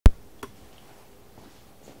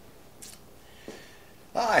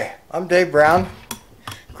I'm Dave Brown,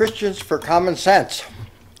 Christians for Common Sense.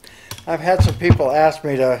 I've had some people ask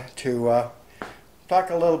me to talk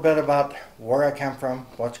a little bit about where I come from,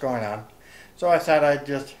 what's going on. So I thought I'd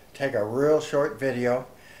just take a real short video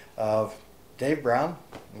of Dave Brown,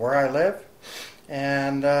 where I live,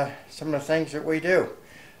 and some of the things that we do.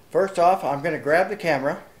 First off, I'm going to grab the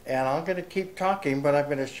camera and I'm going to keep talking, but I'm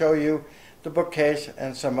going to show you the bookcase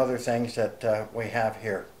and some other things that we have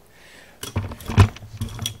here.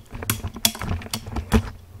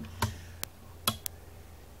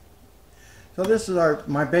 So this is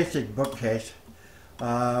my basic bookcase.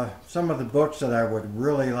 Some of the books that I would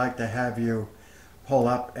really like to have you pull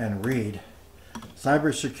up and read.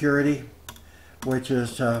 Cybersecurity, which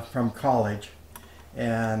is from college,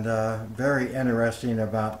 and very interesting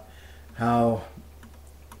about how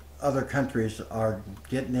other countries are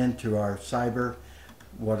getting into our cyber,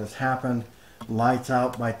 what has happened. Lights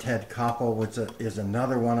Out by Ted Koppel, which is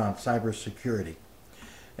another one on cybersecurity.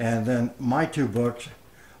 And then my two books,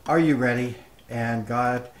 Are You Ready? And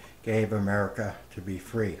God Gave America to Be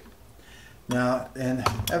Free. Now, and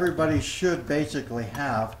everybody should basically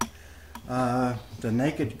have The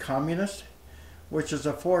Naked Communist, which is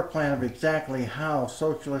a foreplan of exactly how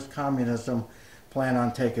socialist communism plan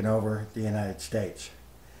on taking over the United States.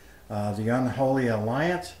 The Unholy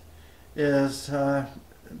Alliance is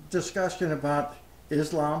discussion about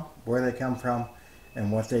Islam, where they come from,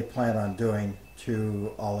 and what they plan on doing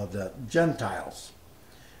to all of the Gentiles.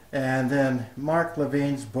 And then Mark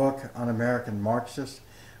Levine's book on American Marxists,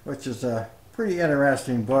 which is a pretty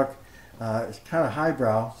interesting book. It's kind of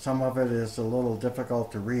highbrow. Some of it is a little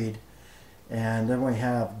difficult to read. And then we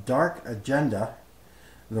have Dark Agenda,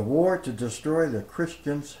 The War to Destroy the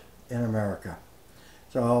Christians in America.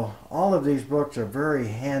 So all of these books are very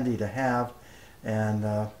handy to have, and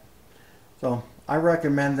so I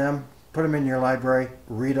recommend them. Put them in your library,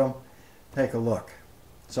 read them, take a look.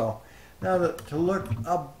 So now to look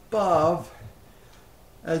above,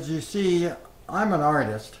 as you see, I'm an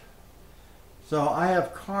artist, so I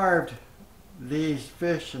have carved these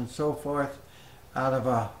fish and so forth out of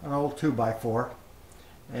an old 2x4,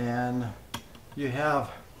 and you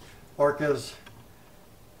have orcas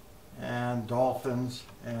and dolphins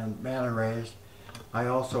and manta rays. I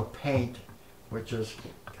also paint, which is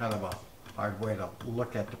kind of a hard way to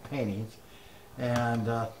look at the paintings, and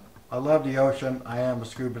I love the ocean. I am a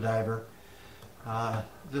scuba diver.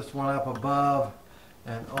 This one up above,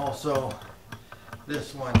 and also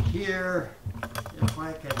this one here, if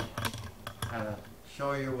I can kind of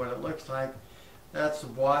show you what it looks like. That's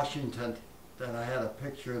Washington. That I had a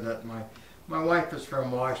picture that my wife is from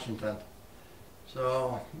Washington,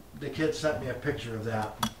 so the kids sent me a picture of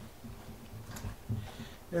that.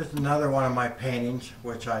 Here's another one of my paintings,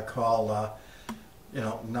 which I call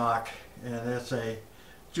Knock, and it's a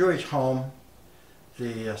Jewish home.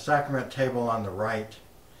 The sacrament table on the right,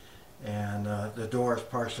 and the door is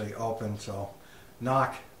partially open, so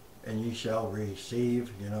knock and ye shall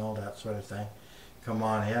receive, that sort of thing. Come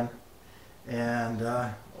on in.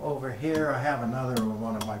 And over here I have another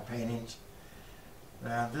one of my paintings.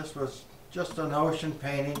 And this was just an ocean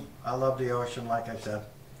painting. I love the ocean, like I said.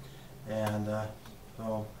 And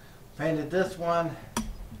so painted this one.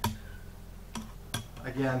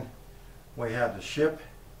 Again, we have the ship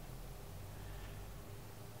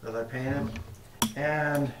that I painted,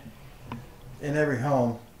 and in every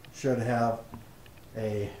home should have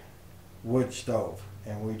a wood stove,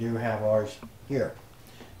 and we do have ours here.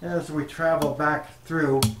 As we travel back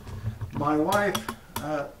through, my wife,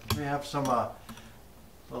 we have some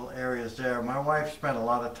little areas there. My wife spent a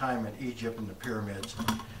lot of time in Egypt and the pyramids.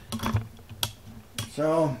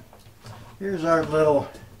 So here's our little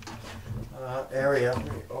area. Let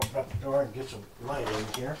me open up the door and get some light in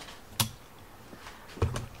here.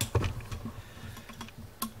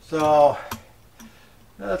 So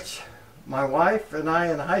that's my wife and I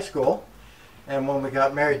in high school, and when we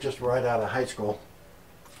got married just right out of high school.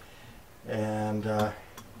 And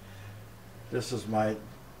this is my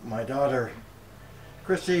daughter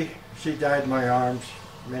Chrissy. She died in my arms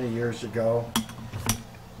many years ago.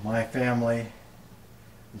 My family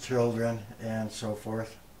and children and so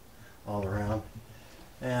forth all around.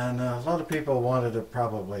 And a lot of people wanted to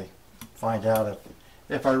probably find out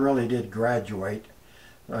if I really did graduate.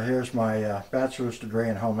 So here's my bachelor's degree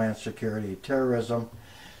in Homeland Security Terrorism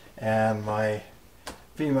and my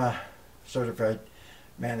FEMA certified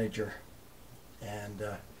manager, and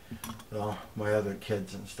so my other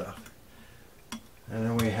kids and stuff. And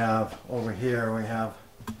then we have over here, we have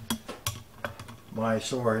my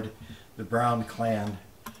sword, the Brown clan.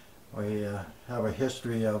 We have a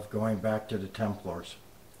history of going back to the Templars.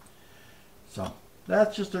 So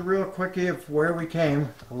that's just a real quickie of where we came.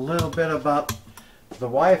 A little bit about the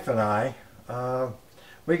wife and I.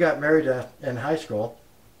 We got married in high school.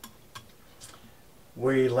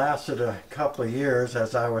 We lasted a couple of years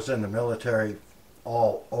as I was in the military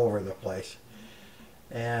all over the place.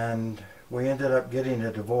 And we ended up getting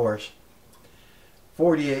a divorce.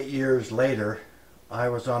 48 years later, I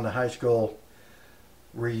was on the high school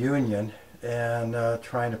reunion and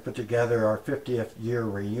trying to put together our 50th year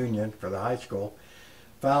reunion for the high school.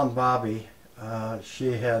 Found Bobby.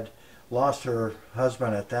 She had lost her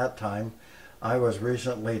husband at that time. I was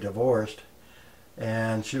recently divorced,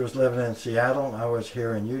 and she was living in Seattle. I was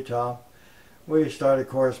here in Utah. We started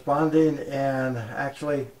corresponding, and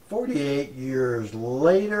actually 48 years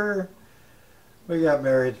later, we got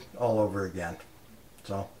married all over again.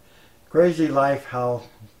 So, crazy life how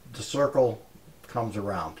the circle comes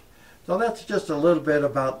around. So that's just a little bit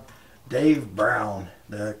about Dave Brown,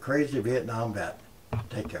 the crazy Vietnam vet.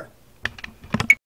 Take care.